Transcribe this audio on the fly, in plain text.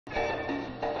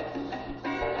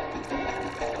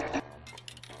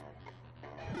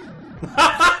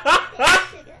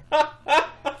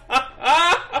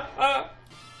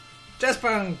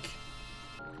Jazzpunk!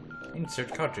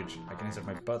 Insert cartridge. I can insert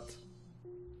my butt.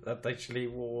 That actually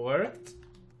worked.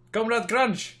 Comrade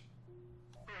Crunch!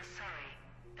 We're sorry.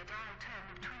 The dial tone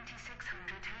of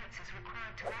 2600 Hz is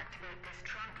required to activate this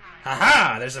trunk line.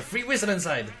 Haha! There's a free whistle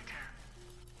inside!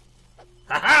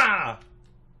 Haha!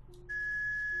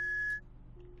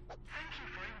 Thank you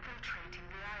for infiltrating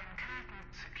the Iron Curtain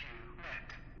secure net.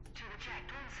 To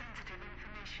eject all sensitive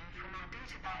information from our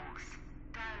data banks,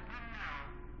 dial 1 now.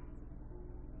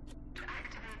 To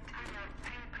activate timeout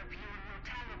pay-per-view on your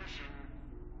television,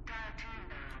 dial 2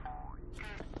 now.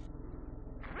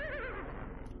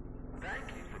 Thank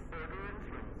you for ordering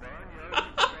from Barnyard.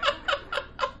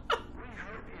 We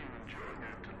hope you enjoy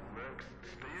your deluxe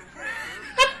experience.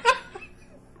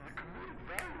 The committed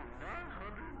value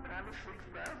of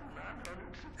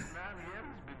 996,969 yen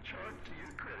has been charged to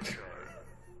your credit card.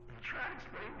 Try to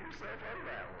explain yourself out of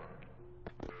that one.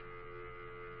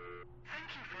 Thank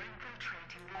you for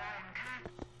infiltrating the Iron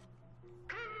Curtain.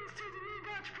 Please to the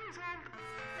Dutch prison.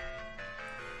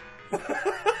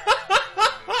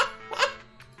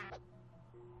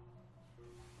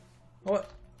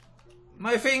 What?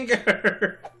 My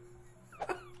finger!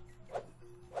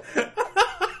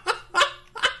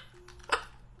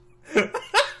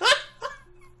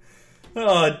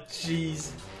 Oh,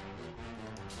 jeez.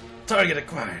 Target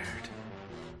acquired.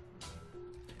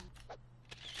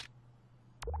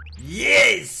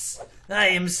 Yes! I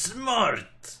am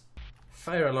smart!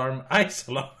 Fire alarm, ice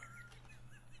alarm.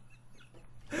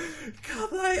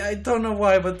 God, I don't know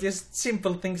why, but just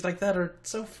simple things like that are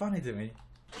so funny to me.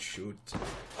 Shoot.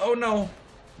 Oh no!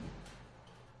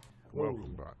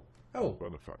 Welcome back. Oh.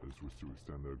 Benefactors wish to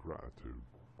extend their gratitude.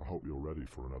 I hope you're ready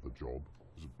for another job.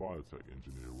 As a biotech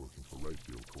engineer working for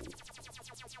Ratio Corp.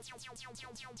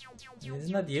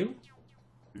 Isn't that you?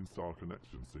 Instar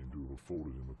Connections seem to have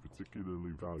afforded him a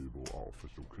particularly valuable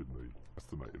artificial kidney.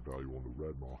 Estimated value on the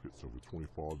red market's over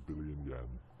 25 billion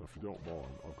yen. Now, if you don't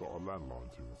mind, I've got a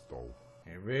landline to install.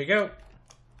 Here we go.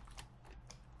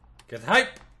 Get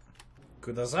hype.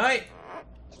 Kudasai.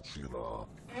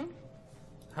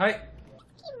 Hi.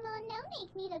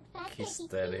 Kiss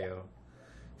stereo.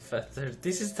 Feather.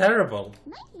 This is terrible.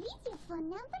 My video phone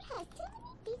number has too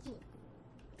many digits.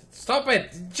 Stop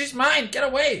it! She's mine! Get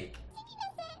away!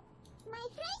 My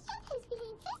friendship has been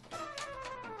infected.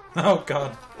 Oh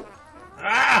god.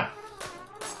 Ah!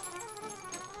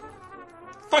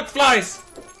 Fuck flies!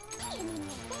 I am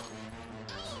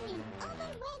in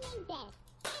overwhelming debt.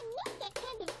 I'm not that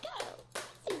kind of girl.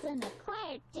 This is an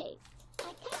acquired taste. I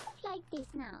kind of like this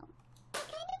now. I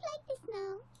kind of like this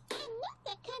now. I'm not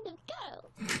that kind of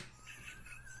girl.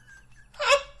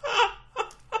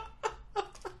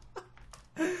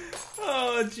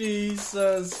 Oh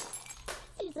Jesus.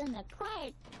 This is an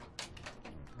acquired.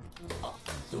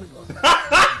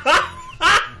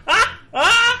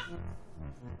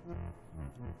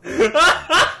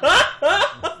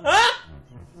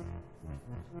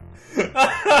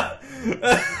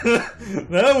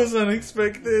 That was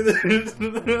unexpected.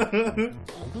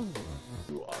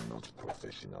 You are not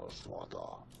professional swatter.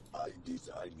 I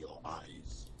design your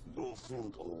eyes. No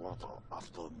food or water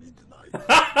after midnight.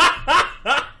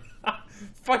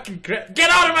 Fucking crap. Get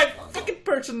out of my fucking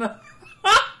personal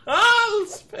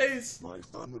space. My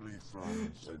family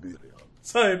from Siberia.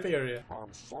 Siberia.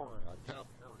 I'm sorry, I can't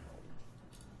hear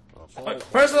you.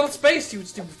 Personal space, you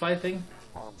stupid fly thing.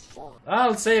 I'm sorry.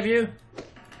 I'll save you.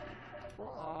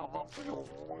 That feels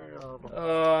weird.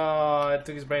 Oh, I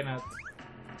took his brain out.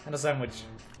 And a sandwich.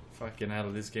 Fucking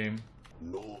hell, this game.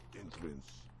 No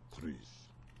entrance, trees.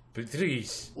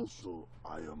 Trees. Also,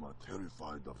 I am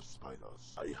terrified of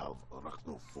spiders. I have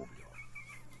arachnophobia.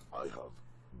 I have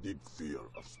deep fear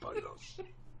of spiders.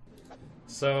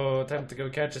 So, time to go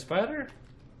catch a spider?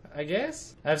 I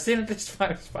guess? I've seen at least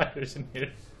 5 spiders in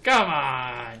here. Come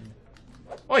on!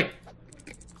 Oi!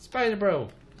 Spider bro!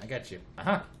 I got you.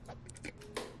 Uh-huh.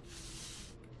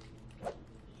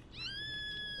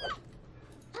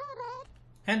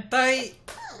 Hentai!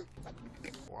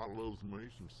 One loves me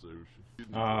some sushi.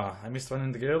 Ah, I missed one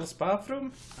in the girls'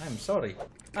 bathroom? I'm sorry.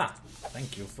 Ah,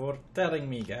 thank you for telling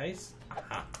me, guys.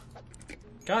 Aha.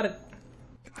 Got it.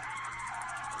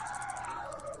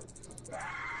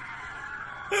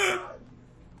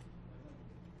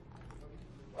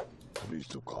 Please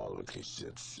to call the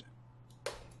kids.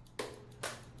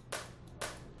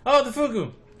 Oh, the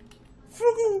fugu!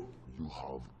 Fugu! You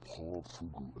have poor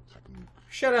fugu technique.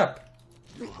 Shut up!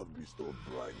 You have bestowed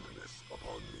blindness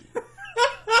upon me.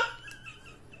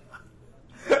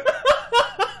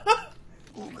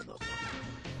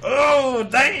 Oh,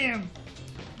 damn!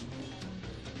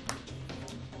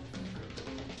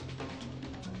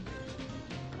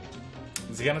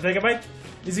 he gonna take a bite?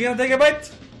 Is he gonna take a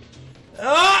bite?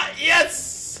 Ah,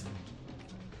 yes!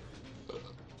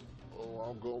 Oh,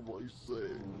 I'm gonna be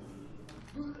sick.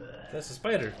 That's a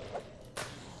spider.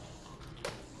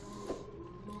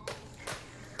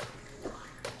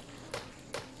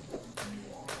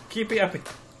 Keep it up.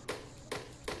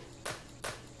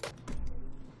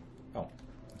 Oh.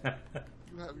 You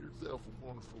have yourself a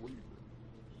wonderful evening.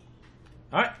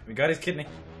 Alright, we got his kidney.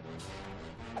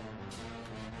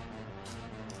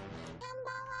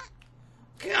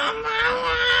 Come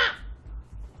on!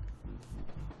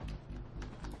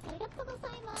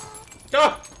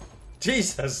 Oh!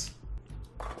 Jesus!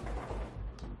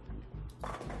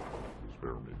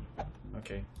 Spare me.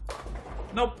 Okay.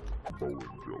 Nope. Bowling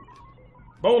joke.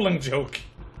 Bowling joke.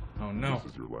 Oh no.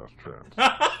 This is your last chance.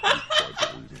 Please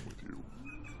find the reason with you.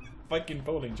 Fucking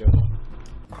bowling joke.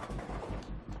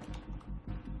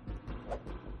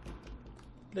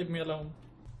 Leave me alone.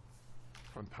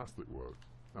 Fantastic work.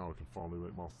 Now I can finally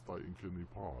make my steak and kidney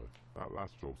pie. That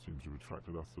last job seems to have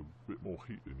attracted us a bit more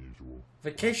heat than usual.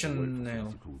 Vacation Wait for nail.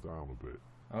 things to cool down a bit.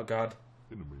 Oh god.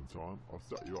 In the meantime, I've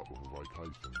set you up with a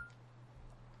vacation.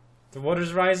 The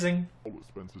water's rising. All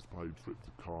expenses paid trip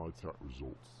to Kai Tak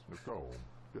Resorts. Now go on,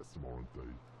 get some R&D.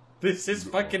 This is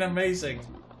You look fucking like you amazing.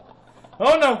 can use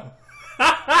Oh no!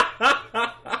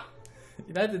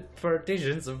 United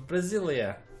Partitions of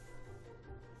Brasilia.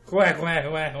 Wah, wah,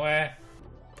 wah, wah.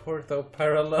 Porto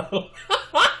Parallel.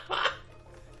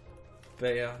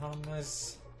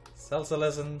 Bahamas. Salsa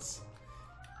lessons.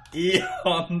 E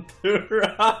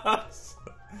Honduras.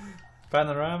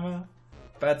 Panorama.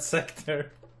 Bad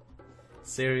sector.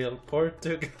 Serial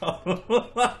Portugal.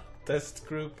 Test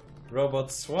group.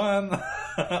 Robot Swan.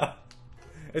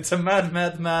 It's a mad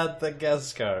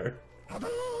Madagascar.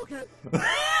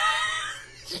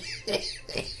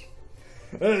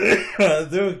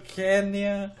 Do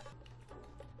Kenya.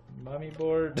 Mummy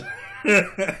board.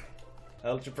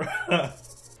 Algebra.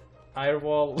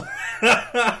 Firewall.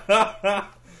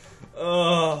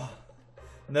 Oh.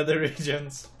 Nether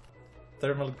regions.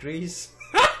 Thermal Grease.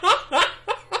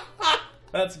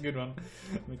 That's a good one.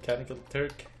 Mechanical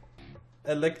Turk.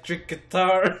 Electric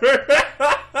guitar.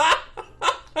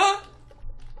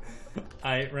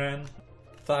 Iran.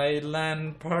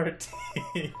 Thailand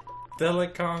party.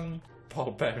 Telecom.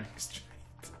 Ball bearing straight.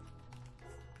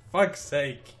 Fuck's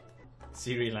sake.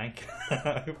 Sri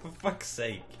Lanka. For fuck's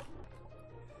sake.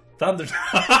 Thunder.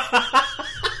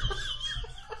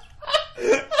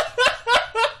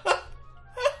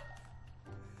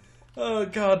 Oh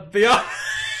god, beyond.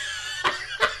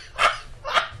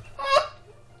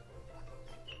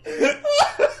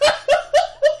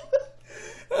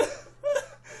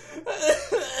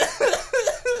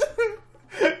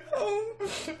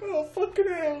 Oh, fucking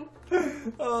hell.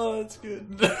 Oh, that's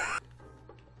good.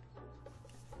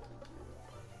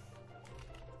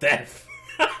 Death.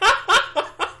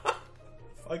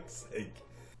 Fuck's sake.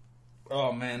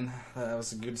 Oh man, that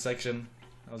was a good section.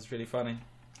 That was really funny.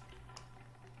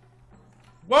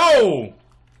 Whoa!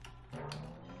 What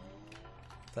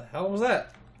the hell was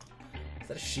that? Is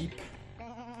that a sheep?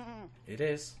 It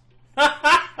is.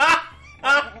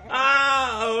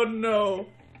 Oh no!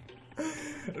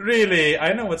 Really?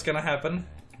 I know what's gonna happen.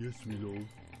 Yes, we know.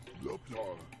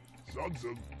 Loplar,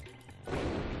 Sansom.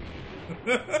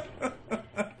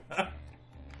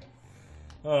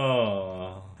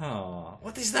 Oh. Oh.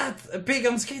 What is that? A pig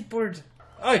on skateboard?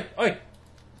 Oi! Oi!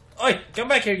 Oi! Come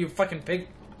back here, you fucking pig!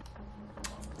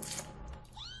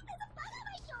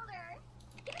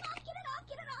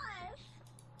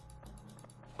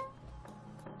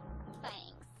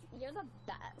 You're the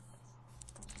best.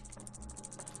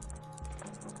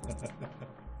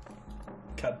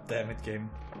 God damn it, game.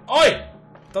 Oi!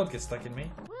 Don't get stuck in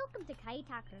me. Welcome to Kai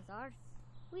Tak Resorts.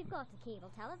 We've got a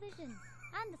cable television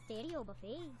and a stereo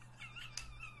buffet.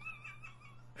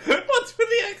 What's with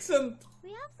the accent?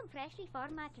 We have some freshly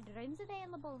formatted rooms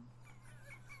available.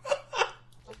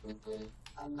 Technically,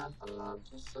 I'm not allowed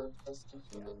to serve this to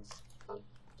humans, but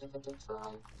give it a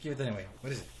try. Give it anyway.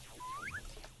 What is it?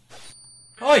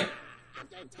 Oi!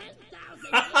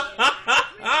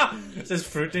 It says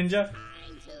Fruit Ninja.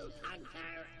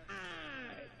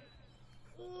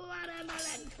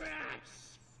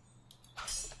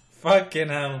 Fucking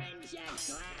hell.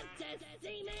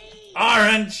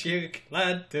 Aren't you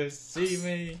glad to see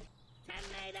me?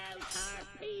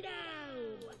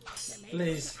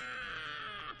 Please.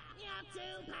 You're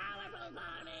too powerful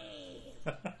for me.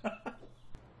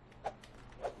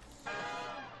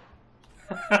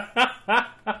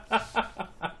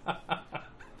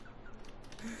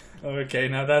 Okay,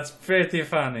 now that's pretty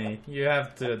funny. You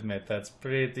have to admit, that's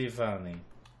pretty funny.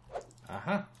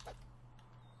 Aha.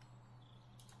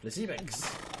 Placebo eggs.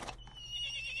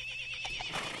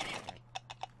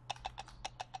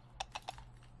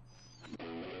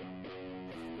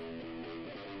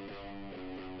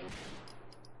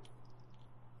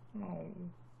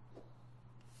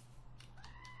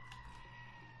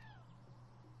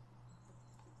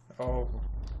 Oh.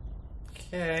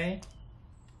 Okay.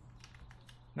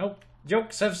 Nope.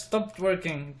 Jokes have stopped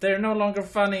working. They're no longer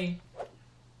funny.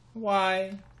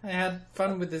 Why? I had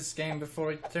fun with this game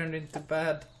before it turned into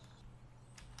bad.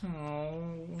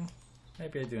 Oh.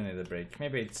 Maybe I do need a break.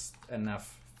 Maybe it's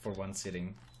enough for one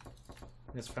sitting.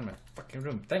 Just find my fucking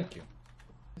room. Thank you.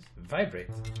 Vibrate.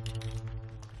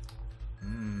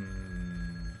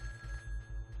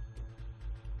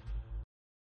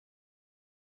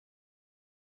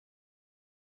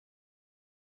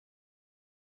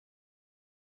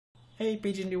 Hey,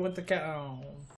 Pigeon, do you want the cow?